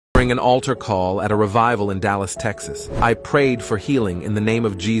During an altar call at a revival in Dallas, Texas, I prayed for healing in the name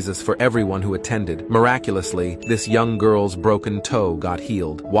of Jesus for everyone who attended. Miraculously, this young girl's broken toe got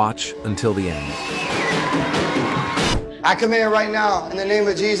healed. Watch until the end. I command right now, in the name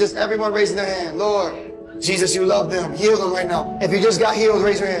of Jesus, everyone raising their hand. Lord, Jesus, you love them. Heal them right now. If you just got healed,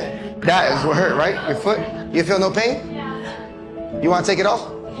 raise your hand. That is what hurt, right? Your foot? You feel no pain? You want to take it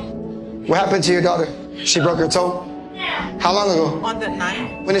off? What happened to your daughter? She broke her toe? How long ago? On the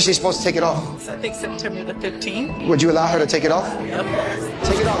 9th. When is she supposed to take it off? I think September the 15th. Would you allow her to take it off? Yep.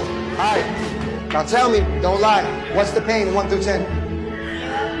 Take it off. All right. Now tell me, don't lie. What's the pain, 1 through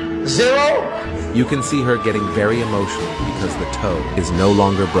 10? 0? You can see her getting very emotional because the toe is no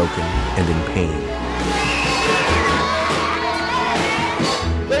longer broken and in pain.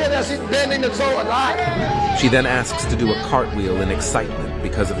 Look at that, she's bending the toe a lot. She then asks to do a cartwheel in excitement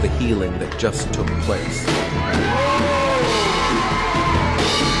because of the healing that just took place.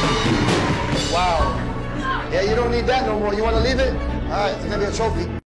 Wow. Yeah, you don't need that no more. You want to leave it? All right, it's going to be a trophy.